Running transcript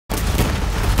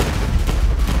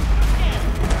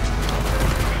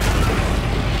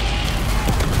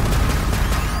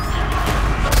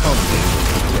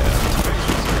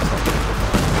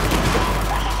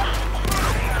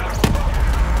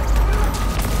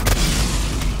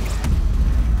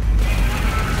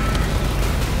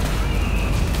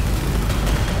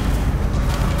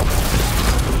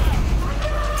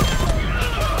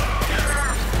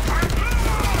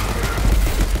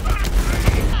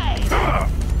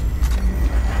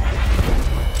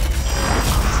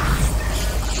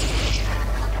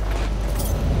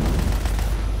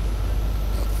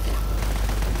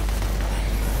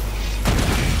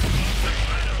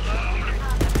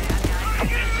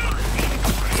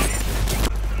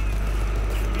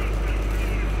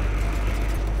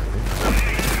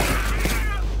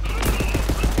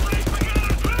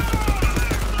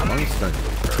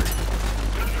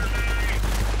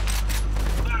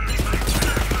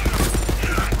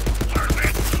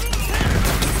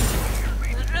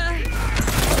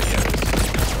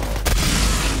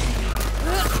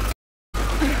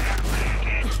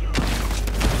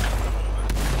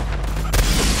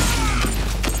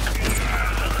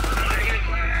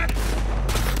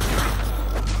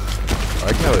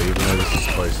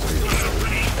supposed to be cool.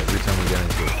 Every time we get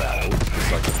into a battle,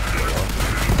 it's like a killer.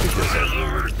 Because I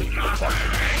really beat the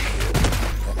fucking shit.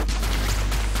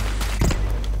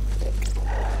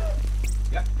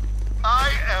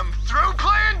 I am through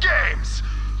playing games!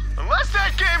 Unless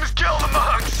that game has killed the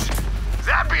monks!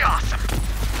 That'd be awesome!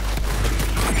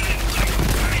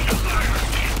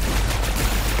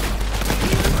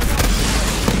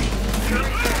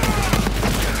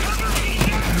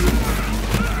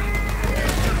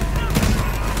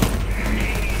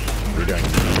 We don't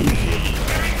need it.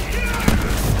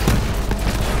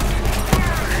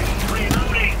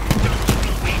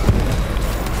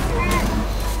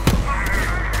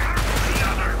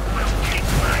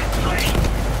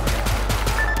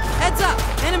 Heads up!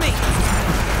 Enemy!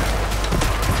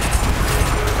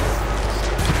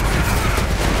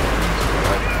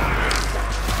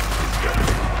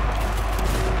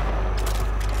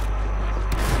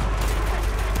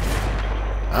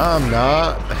 I'm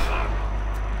not.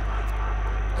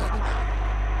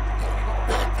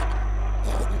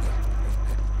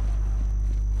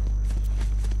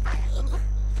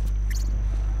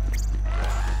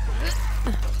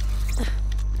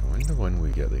 I wonder when we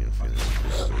get the Infinity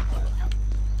Pistol.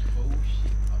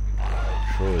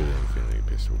 Surely the Infinity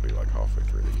Pistol will be like halfway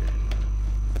through the game.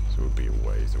 So it would be a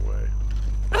ways away.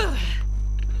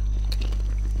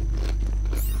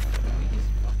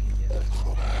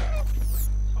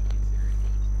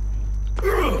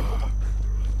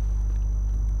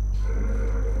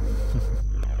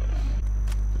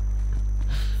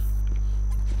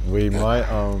 We might,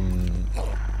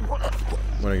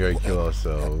 wanna go kill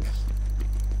ourselves.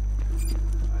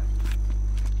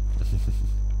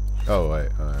 Oh, wait,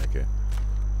 okay.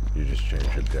 You just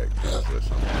changed objectives or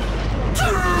something.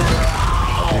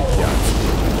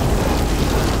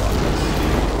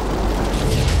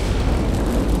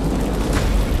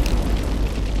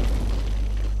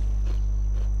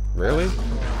 Really?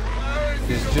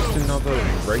 There's just another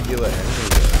regular enemy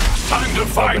there. Time to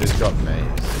fight! But it's got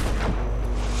maze.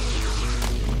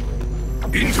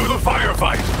 Into the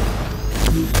firefight!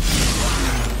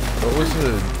 What was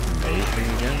the maze thing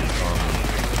again?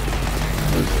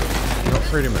 Not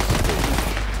freedom of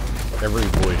speech. Every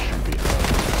voice should be heard.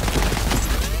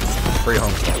 Free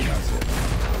Hong Kong, that's it.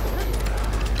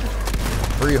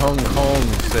 Free Hong Kong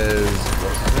says,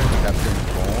 what's his name? Captain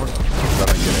Vaughn? That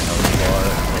I get a hell of a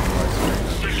fire.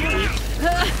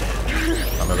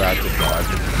 I'm about to die.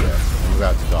 Yeah, I'm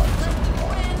about to die.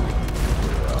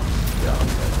 Yeah, I'm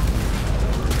dead.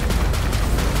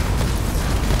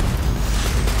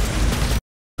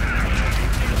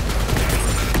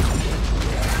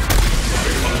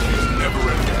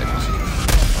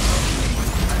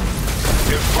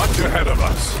 Much ahead of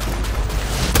us.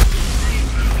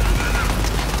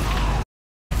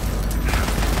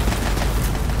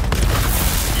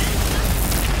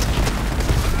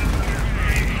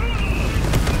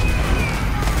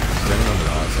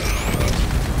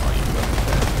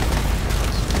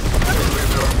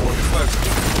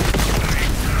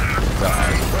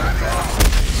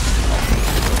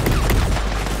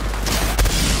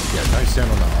 Yeah, don't stand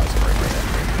on the icebreaker.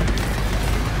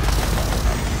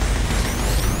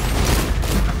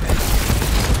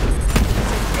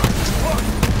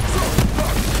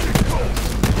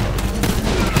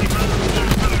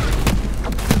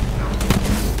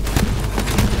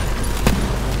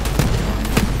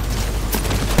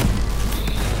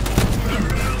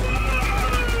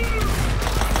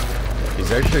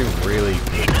 He's actually really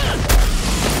good.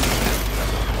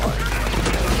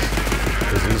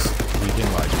 Because he can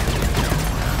like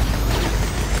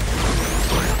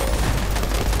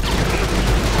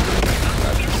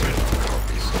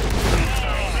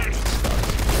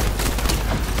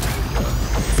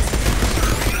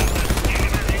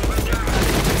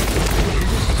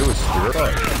do a spirit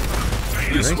eye.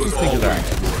 It makes me think of that.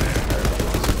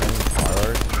 Pyro,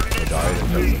 the guy that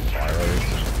does the pyros.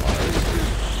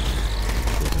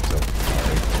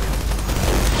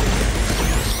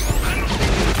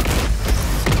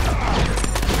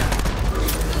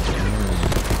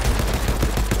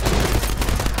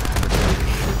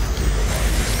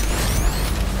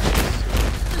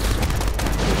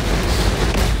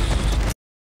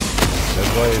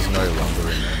 Is no longer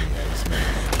in any X-Men.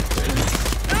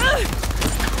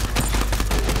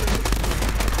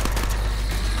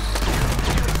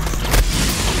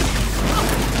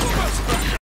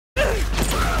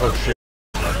 Oh shit.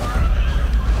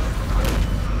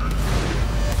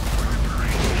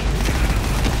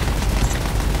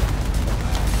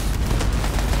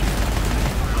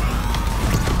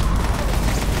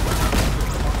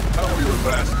 How we were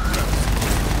fast.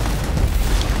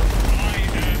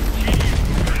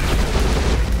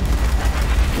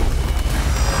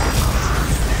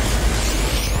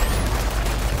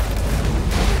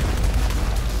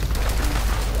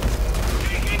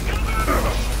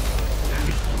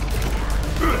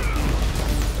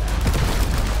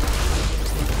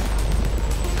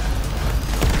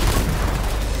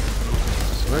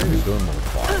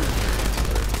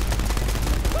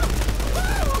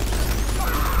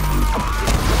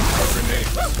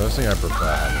 First thing I prefer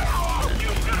having.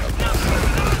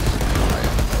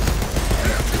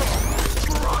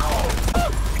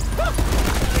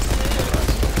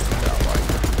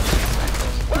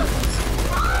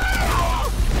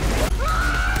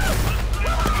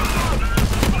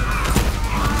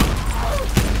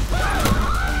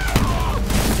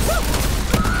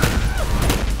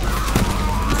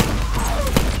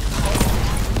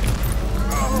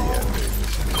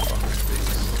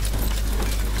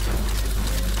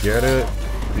 Get it?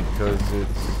 Because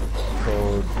it's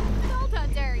called Hold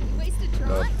on, Derry. You wasted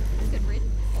Tron? Good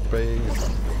riddance. Phase.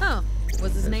 Oh,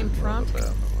 was his name Trump?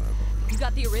 You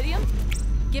got the iridium?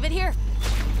 Give it here.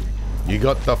 You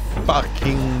got the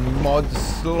fucking mod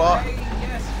slot?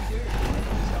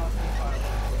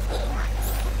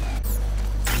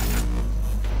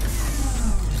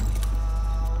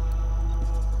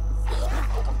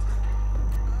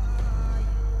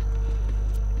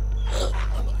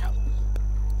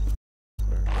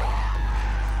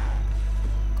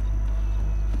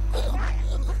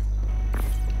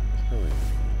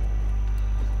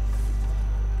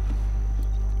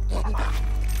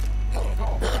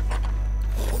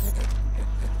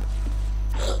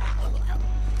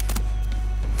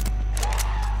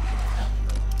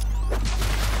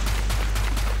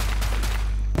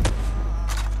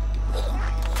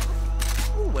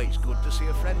 Always good to see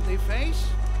a friendly face.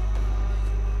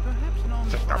 Perhaps an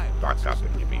Shut the fuck up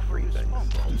and give me free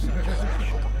things.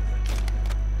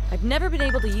 I've never been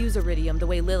able to use iridium the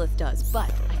way Lilith does,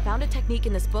 but I found a technique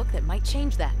in this book that might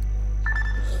change that.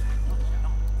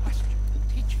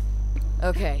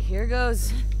 Okay, here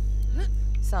goes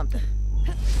something.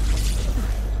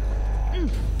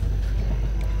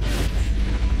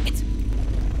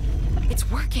 It's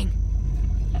working.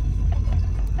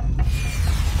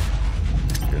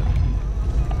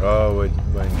 Oh, we're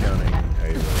encountering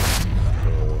Halo.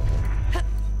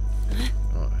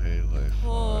 Not Halo 5.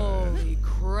 Holy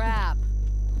crap.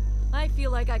 I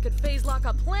feel like I could phase lock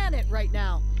a planet right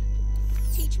now.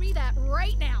 Teach me that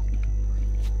right now.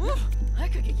 Whew, I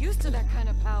could get used to that kind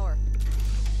of power.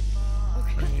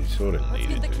 Okay. And you sort of Let's need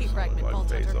get to the do key something fragment, like Vault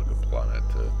phase Hunter. like a planet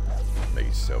to make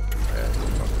yourself prepared to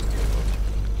fucking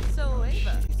kill So,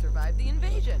 Ava, you survived the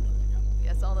invasion.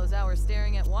 Guess all those hours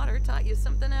staring at water taught you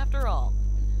something after all.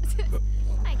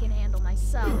 I can handle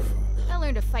myself. I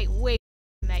learned to fight way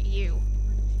than that you.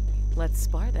 Let's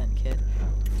spar then, kid.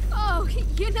 Oh,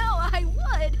 you know I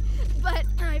would, but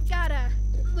I've got a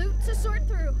loot to sort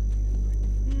through.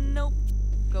 Nope.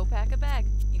 Go pack a bag.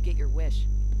 You get your wish.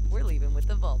 We're leaving with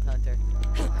the Vault Hunter.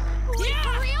 Wait,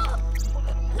 for real?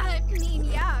 I mean,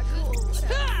 yeah, cool.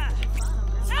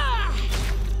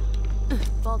 whatever.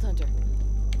 Vault Hunter,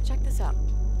 check this out.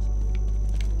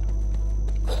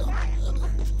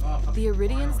 The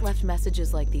Iridians left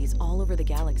messages like these all over the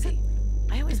galaxy.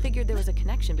 I always figured there was a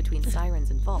connection between sirens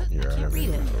and Vault. Yeah, I I can't read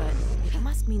it, remember. but it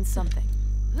must mean something.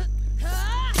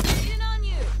 In on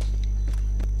you!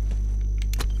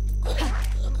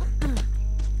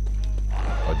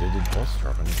 Oh, they did boss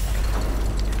dropping.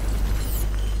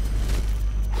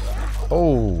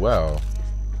 Oh, wow.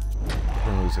 I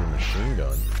think it was a machine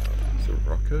gun. It's a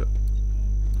rocket.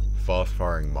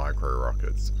 Fast-firing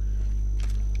micro-rockets.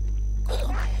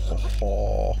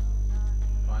 Oh.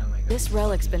 This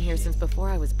relic's been here since before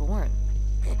I was born.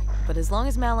 But as long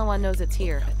as Malawan knows it's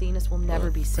here, Athenas will never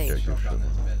be safe. Okay, good shit.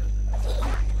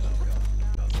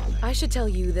 I should tell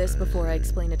you this before I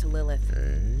explain it to Lilith.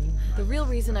 Okay. The real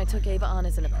reason I took Ava on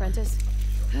as an apprentice,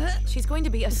 she's going to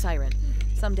be a siren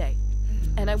someday.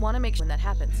 And I want to make sure when that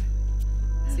happens.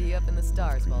 See you up in the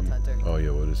stars, Vault Hunter. Oh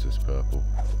yeah, what is this purple?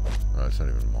 Oh, it's not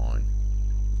even mine.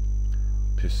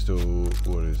 Pistol,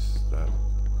 what is that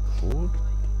called?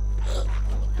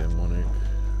 Demonic.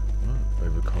 What?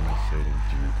 Overcompensating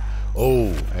Duke.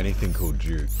 Oh, anything called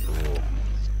Duke. Oh.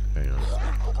 Hang on.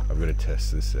 I've got to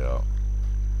test this out.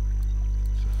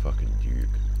 It's a fucking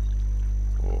Duke.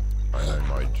 Oh, I know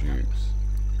my Dukes.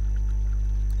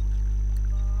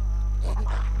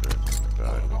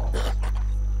 Bad ones.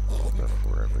 The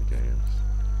Forever games.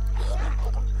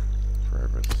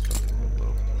 Forever stuck in the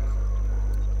middle.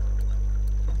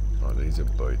 Oh, these are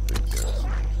both the exact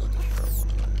same. So I'll just try one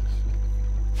of those.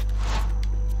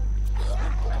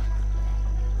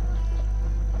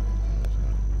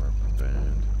 Rubber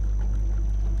band.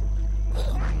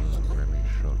 Remy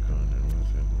shotgun. And what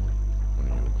is it? One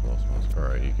of your class ones.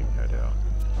 Alright, you can head out.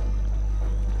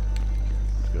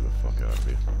 Let's get the fuck out of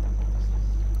here.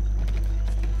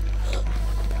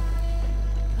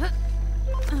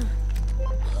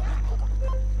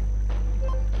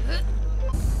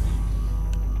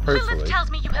 Lilith tells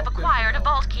me you have acquired a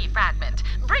vault key fragment.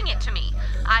 Excellent. Bring it to me.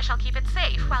 I shall keep it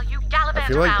safe while you gallivant I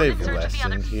feel like around they've in search of the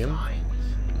other. lessened him.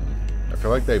 I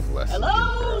feel like they've lessened him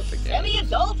Hello, throughout the game.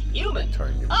 semi-adult human.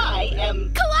 Turned him I down a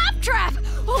am. Claptrap!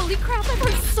 Holy crap, I've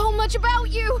heard so much about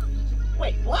you!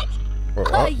 Wait, what? bit.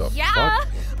 What the Yeah! fuck?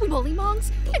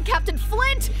 Mollymongs and Captain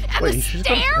Flint and Wait, the she's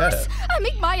got a stairs! pet. I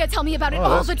make Maya tell me about it Oh, all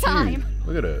that's the cute. time.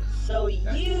 Look at it. So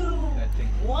you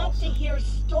want to hear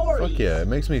stories? Fuck yeah, it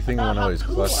makes me think of one of those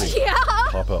classic Yeah!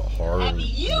 puppet horror Have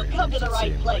you movies come to the you'd right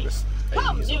see in, like, place? the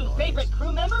Come, 80s or new 90s. favorite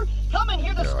crew member. Come and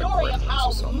hear the Yeah, like story of Borderlands how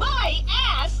or something. my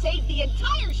ass saved the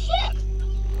entire ship.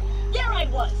 There I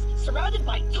was, surrounded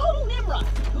by total Nimrods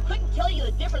who couldn't tell you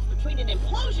the difference between an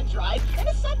implosion drive and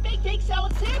a sun-baked egg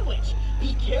salad sandwich.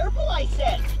 Be careful, I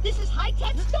said. This is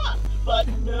high-tech stuff. But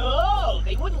no,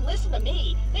 they wouldn't listen to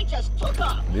me. They just took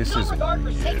off. This no is regard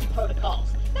weird. for safety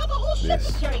protocols. Now the whole ship This-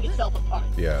 is tearing itself apart.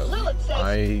 Yeah, Lilith says,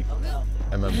 I oh no.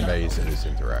 am amazed at this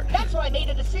interaction. That's why I made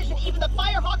a decision even the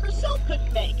Firehawk herself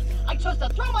couldn't make. I chose to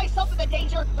throw myself into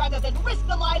danger rather than risk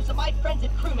the lives of my friends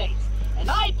and crewmates.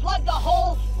 And I plugged the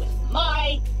hole with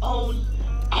my own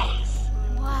ass.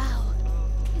 Wow.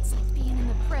 It's like being in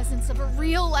the presence of a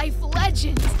real-life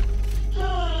legend.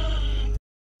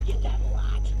 Get that a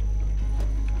lot.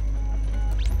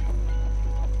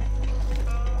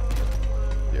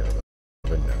 Yeah,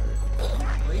 but no.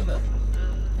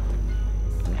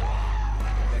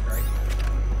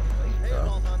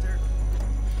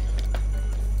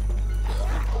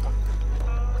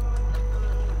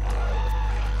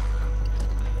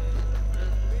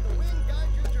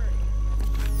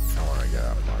 I want to get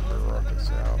out my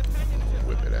rockets out,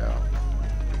 whip it out.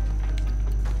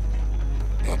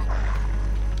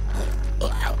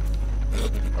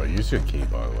 Oh, use your key,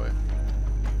 by the way.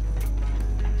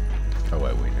 Oh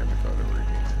wait, we never got a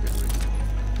ruby.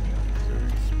 So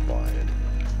expired.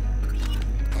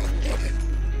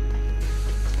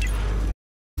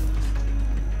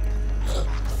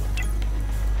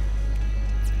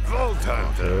 Vault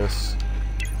Hunter. This.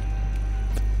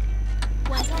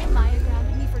 One time Maya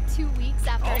grounded me for 2 weeks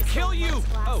after I I'll kill stole you! Mike's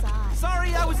glass Oh, eye.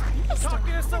 sorry, I was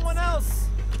talking to someone else.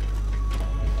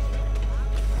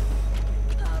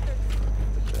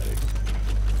 Pathetic.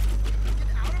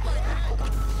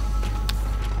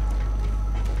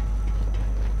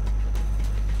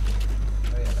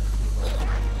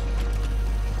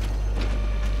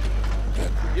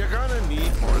 You're gonna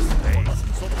need more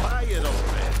space, so buy it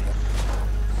already.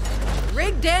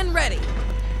 Rigged and ready.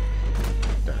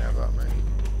 Don't have that many.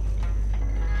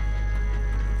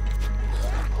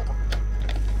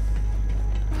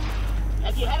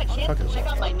 Have you had a chance to check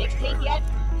out my mixtape yet?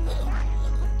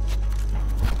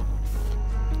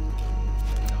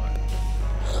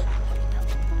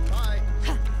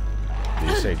 Did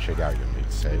you say check out your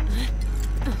mixtape?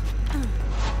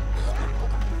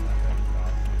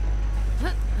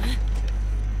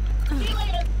 See you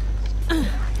later.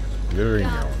 Literally no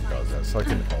one does that. It's like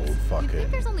an old You'd think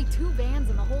fucking there's only 2 bands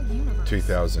in the whole universe.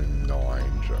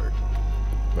 2009 joke.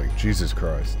 Like, Jesus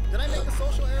Christ. Did I make a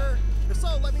social error? If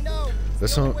so, let me know.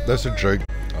 That's a joke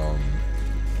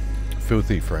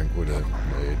Filthy Frank would have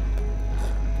made.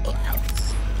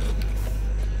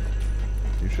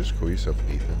 You just call yourself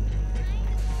Ethan?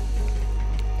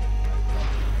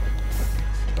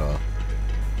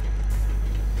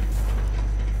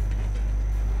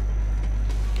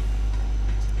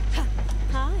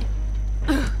 Hi.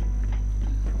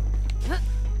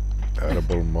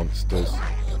 Edible monsters.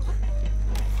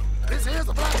 This here's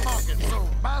a black market, so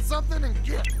buy something and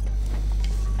get.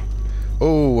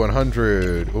 Oh,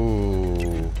 100.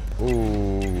 Oh,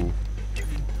 oh.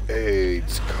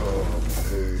 AIDS come,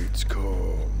 AIDS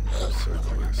come. So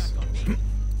close.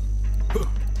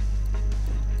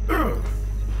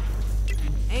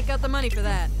 Ain't got the money for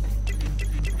that.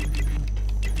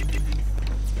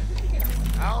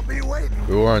 I'll be waiting.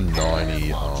 We were on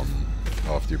 90,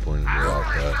 after you pointed out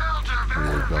that we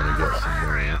were gonna get some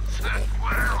more.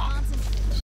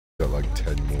 Got like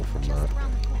 10 more from that.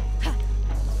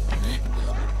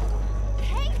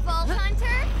 Hey, Vault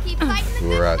Hunter! Keep fighting the We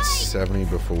were good at fight. 70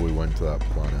 before we went to that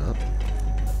planet.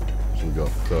 So we got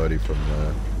 30 from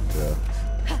there. Yeah.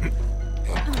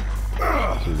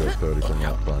 So we got 30 from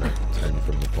that planet, 10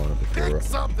 from the planet before Get it.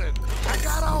 something. I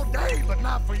got all day, but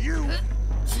not for you.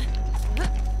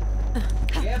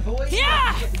 Yeah, boys.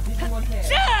 Yeah!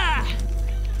 Yeah!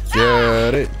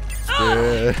 Get it!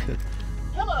 Yeah.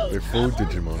 Hello. They're full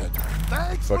Digimon.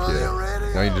 Thanks Fuck for the yeah.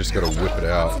 radio. Now you just gotta whip it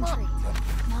out. Concentrate.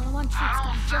 Malawan troops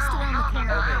come just around the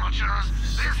corner.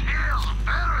 This here's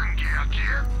veteran gear,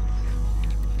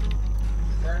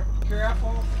 kid.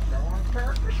 Careful. Don't want to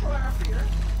character slap here.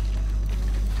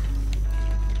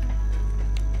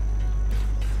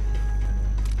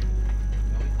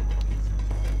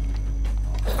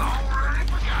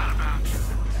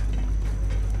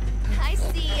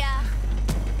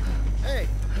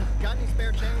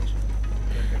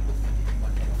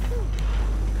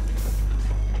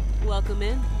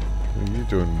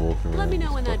 doing walking around. Let me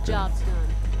know when that fucking- job's done.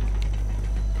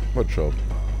 What job?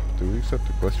 Do we accept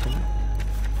the question?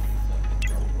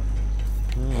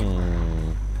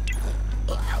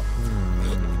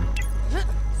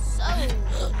 So,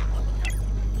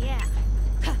 yeah.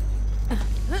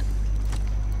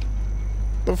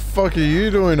 The fuck are you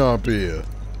doing up here?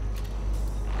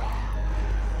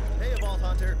 Hey, Vault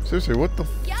Hunter. Seriously, what the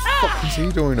fuck is he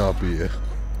doing up here?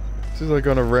 This is like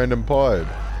on a random pod.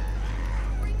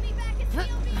 Bring me back and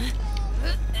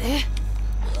heal me.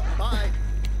 Bye.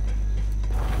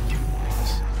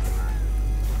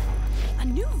 A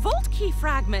new vault key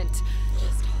fragment.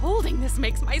 Just holding this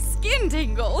makes my skin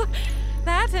tingle.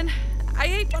 That and I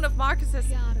ate one of Marcus's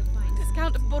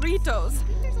discount burritos.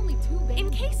 There's only 2 bands. In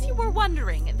case you were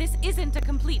wondering, this isn't a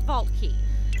complete vault key.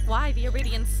 Why the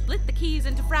Iridians split the keys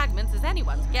into fragments is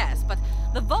anyone's guess, but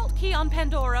the vault key on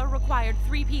Pandora required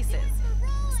 3 pieces.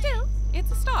 Still,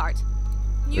 it's a start.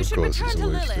 You Of should course, return it's to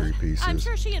always 3 Lilith. pieces. I'm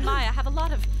sure she and Maya have a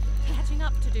lot of catching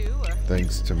up to do. Or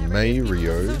Thanks to whatever it is people's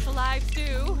Mario. social lives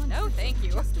do. No, thank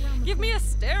you. Give me a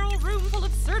sterile room full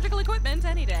of surgical equipment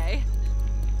any day.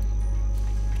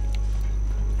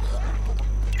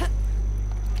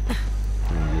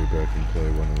 You go back and play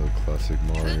one of the classic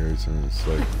Marios and it's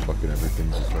like fucking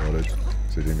everything's retarded.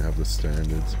 So they didn't have the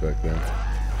standards back then.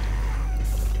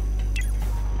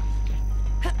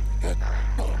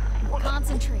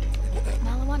 Concentrate.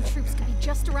 Malawan troops could be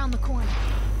just around the corner.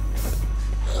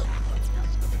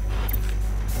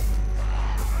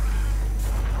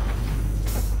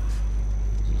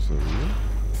 Is this real?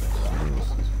 What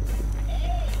else is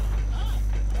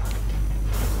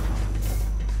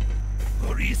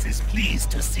Maurice is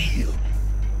pleased to see you.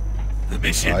 The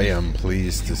mission. I am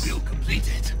pleased to You will complete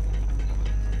it.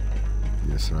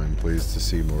 Yes, and I'm pleased to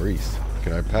see Maurice.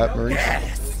 Can I pat Maurice?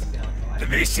 Yes. The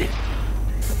mission.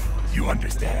 You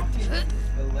understand?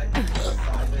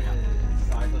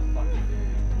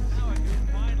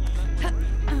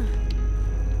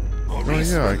 Oh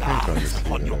Maurice yeah, I relies can kind of see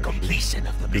upon your that completion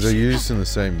of the because they're mission. using the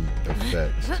same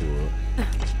effects to it.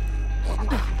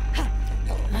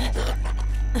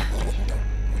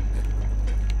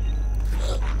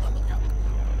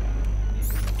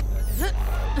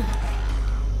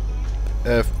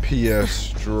 FPS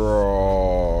strong.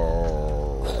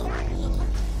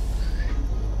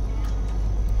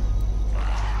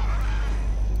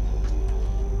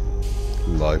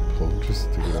 Light bulb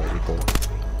just to get out of the box.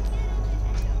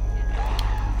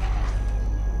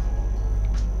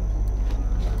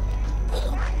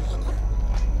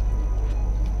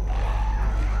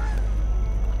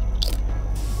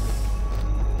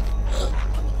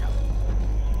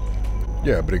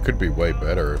 Yeah, but it could be way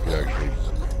better if you actually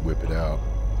whip it out.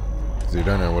 Because you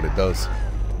don't know what it does.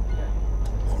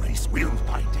 Maurice will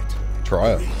find it.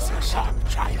 Try it. Maurice is a sharp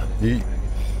child. You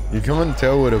can't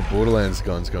tell what a Borderlands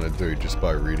gun's gonna do just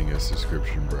by reading its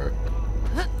description, bro.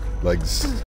 Like,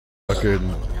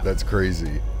 fucking, that's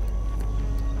crazy.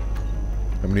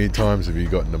 How many times have you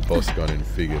gotten a boss gun and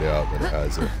figured out that it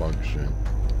has a function?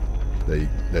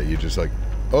 That you're just like,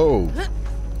 oh,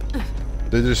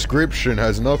 the description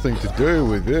has nothing to do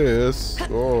with this.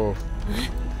 Oh.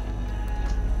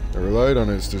 I relied on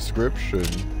its description.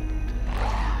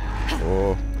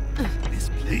 Oh. This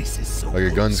place is so Like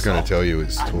a gun's gonna salt tell you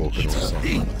it's and talking or eating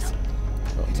something. things.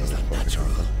 Oh, It is unnatural.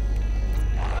 motherfucker.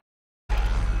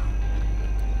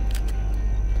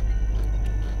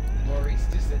 Maurice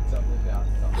just said something about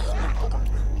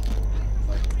something.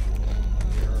 Like,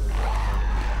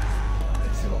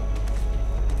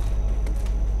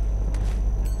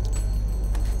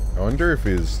 I wonder if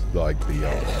it's like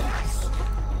the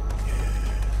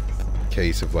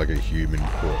case of like a human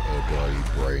put a bloody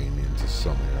brain into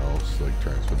something else, like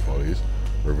transferred bodies,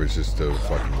 or if it's just a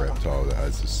fucking reptile that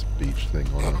has a speech thing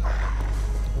on it.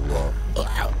 Or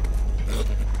what?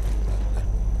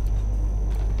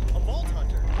 A Vault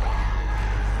Hunter.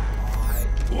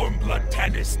 Warmblood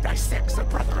Tannis dissects a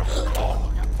brother of the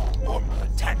claw.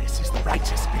 Warmblood Tannis is the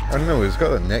righteous I victim. don't know, he's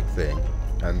got a neck thing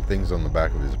and things on the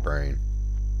back of his brain.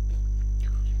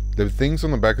 The things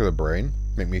on the back of the brain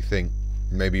make me think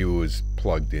maybe he was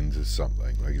plugged into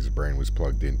something, like his brain was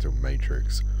plugged into a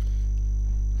matrix.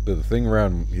 But the thing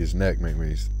around his neck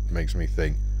makes me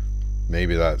think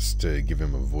maybe that's to give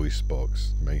him a voice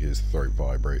box, make his throat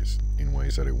vibrate in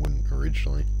ways that it wouldn't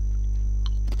originally.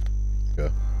 Yeah.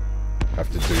 Have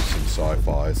to do some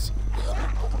sci-fis.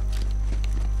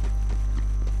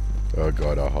 Oh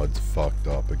god, our HUD's fucked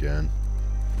up again.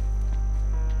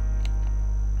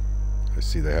 I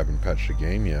see they haven't patched the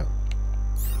game yet.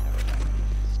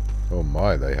 Oh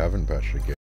my, they haven't patched the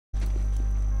game.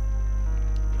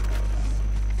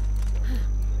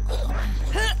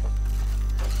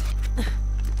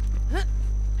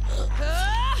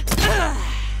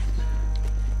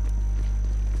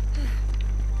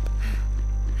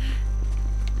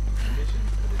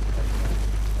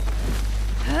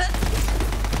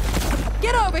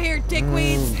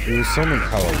 queens. It was some at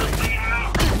Halloween.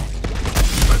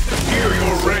 Hear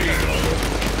your rage.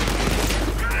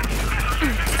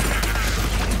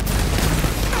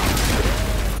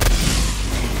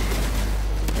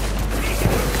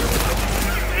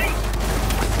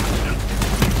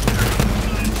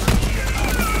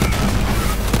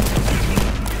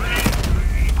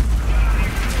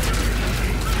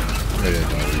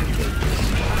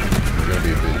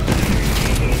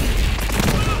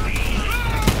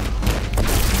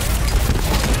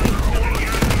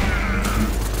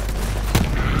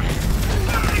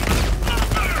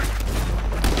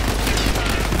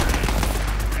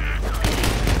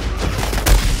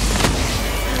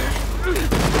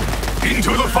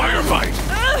 Into the firefight!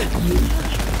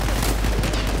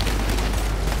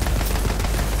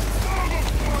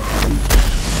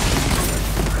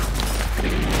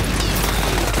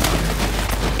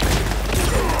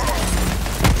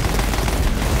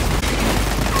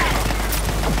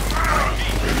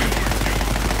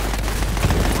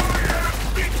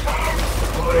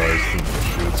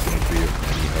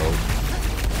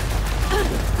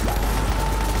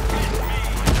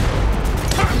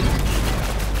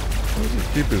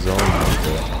 Keep his own like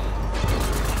that.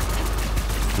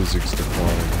 Physics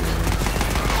declining here.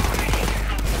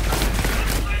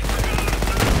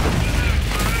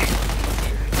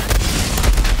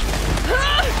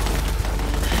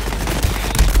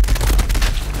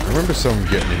 I remember someone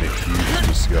getting in a huge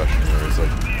discussion where it's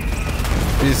like,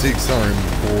 physics are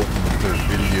important to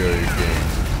video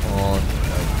games. You can't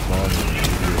have fun in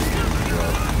video games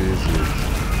without physics.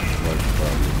 Like,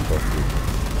 fucking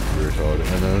retarded.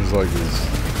 And there was like this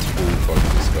full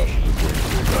fucking discussion between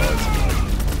two guys and like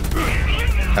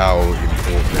how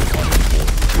important and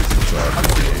unimportant physics are in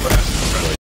games. Like, it's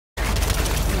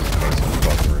the most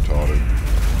fucking retarded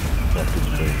fucking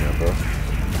thing ever.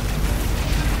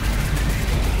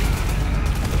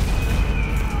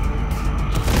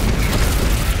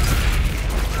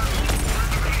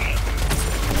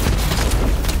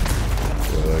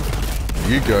 So like,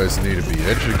 you guys need to be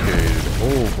educated.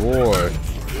 Oh boy.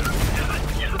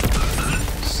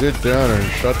 Sit down and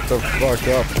shut the fuck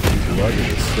up, people. I got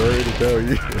a story to tell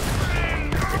you.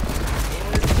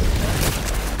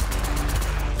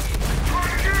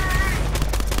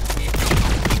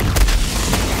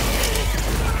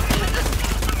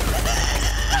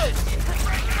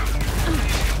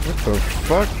 What the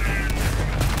fuck?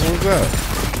 What was that?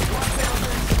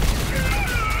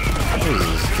 What is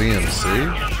this, DMC?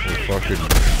 Or fucking,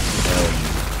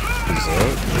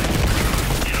 Berserk?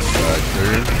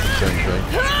 Dude, same thing.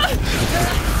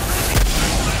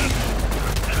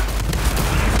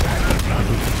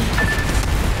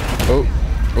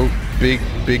 Oh,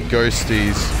 big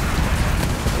ghosties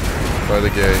by the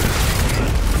gate.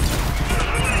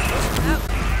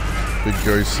 Big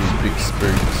ghosties, big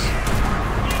spooks.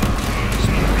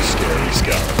 Scary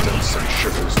skeletons send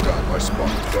shivers down my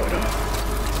spine.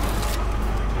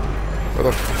 Where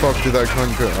the fuck did that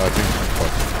cunt go? I think I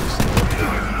fucking pissed off.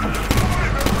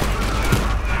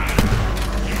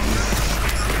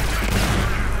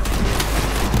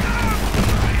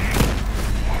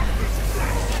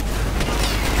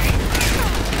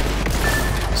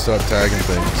 Start tagging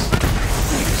things.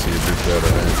 See a bit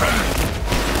better hand.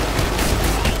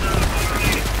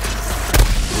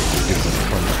 Get some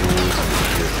fun tools and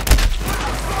shit.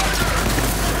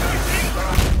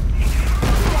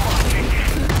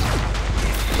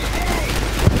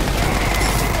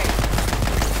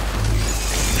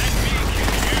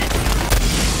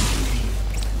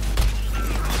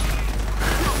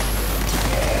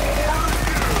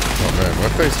 Oh man, my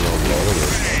face is on a lot of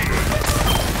this.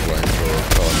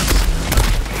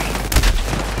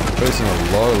 Facing a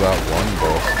lot of that one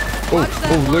boss.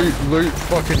 Oh, loot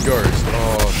fucking ghost.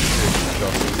 Oh shit,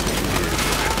 justice is weird.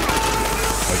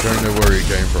 I don't know where he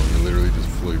came from, he literally just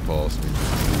flew past me.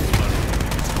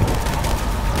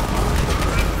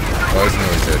 Oh, he's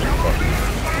nearly dead, you fucking.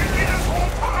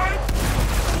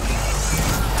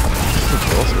 What the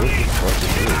fuck is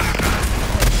this?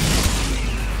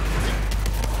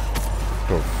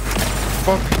 The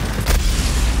fuck?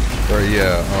 Right,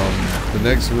 yeah, the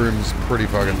next room's pretty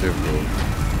fucking difficult.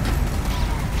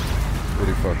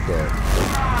 Pretty fucked up.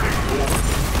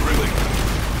 Really?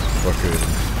 Fucking...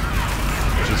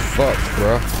 just fucked,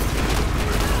 bruh.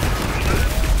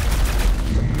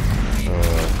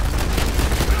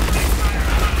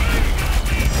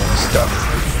 Stuff.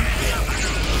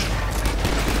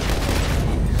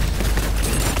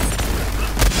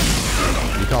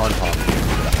 You can't harm me.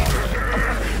 You're gonna harm me.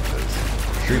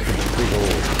 Shoot them, big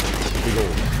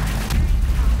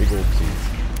old teeth.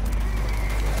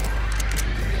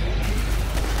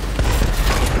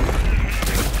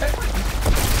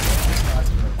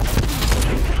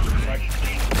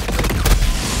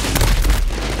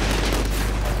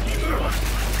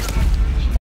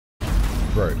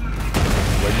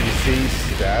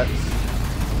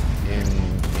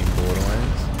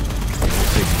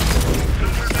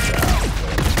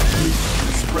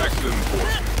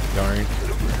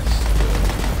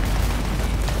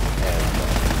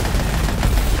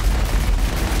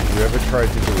 tried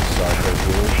to do a psycho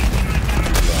build.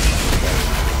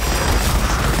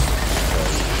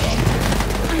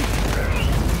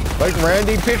 Like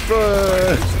Randy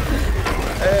Pitchford!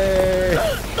 Hey!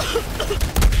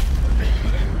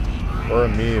 Or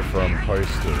Amir from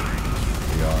Postal.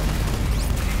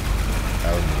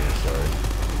 Amir, sorry.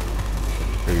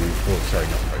 Who, sorry,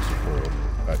 not Postal 4,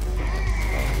 but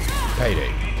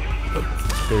Payday.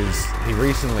 Because he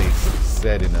recently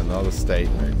said in another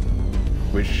statement,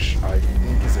 which I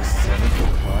think is a cynical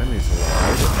time, is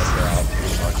lied about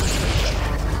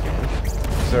microtransactions in the game.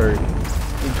 So,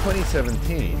 in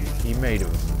 2017, he made a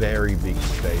very big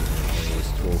statement when he was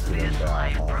talking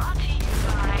about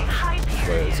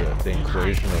the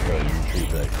inclusion of a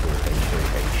YouTuber called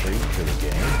H3 to the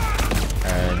game.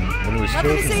 And when he was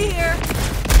talking in 2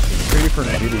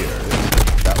 different videos,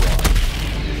 that one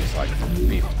was like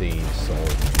 15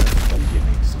 solid minutes of him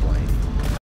explaining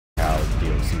how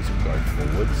DLCs will go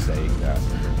forward, saying that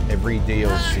every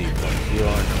DLC from here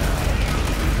on out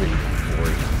will be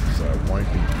free, so it won't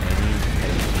be any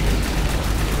paid DLCs from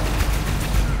here on.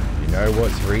 You know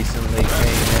what's recently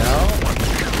came out?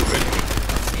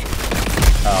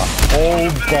 A whole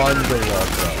bundle of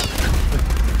them.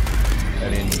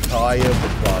 An entire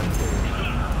bundle.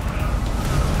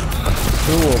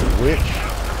 2 of which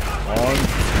aren't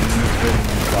even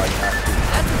like active,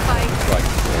 like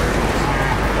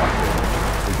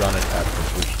the gun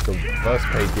attachments, which the first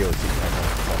paid DLC I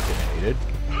fucking hated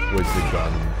was the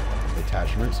gun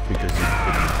attachments because you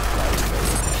couldn't play those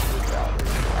without the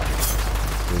attachments.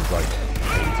 It was like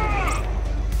hated,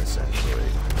 essentially.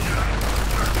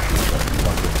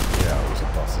 Yeah, it was a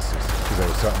buster system because there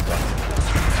were certain guns that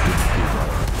didn't do that.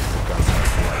 The guns had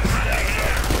like stats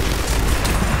up,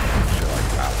 like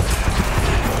power.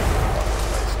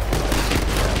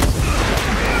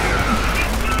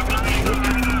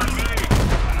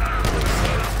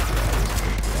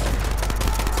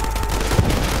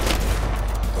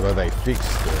 Although they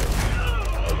fixed it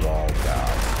a while back,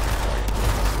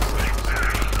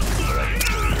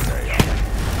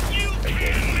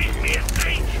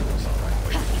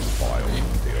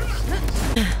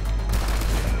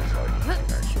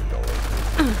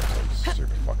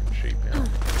 super fucking cheap now.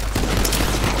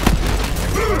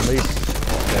 At least,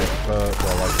 well,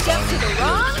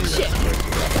 like,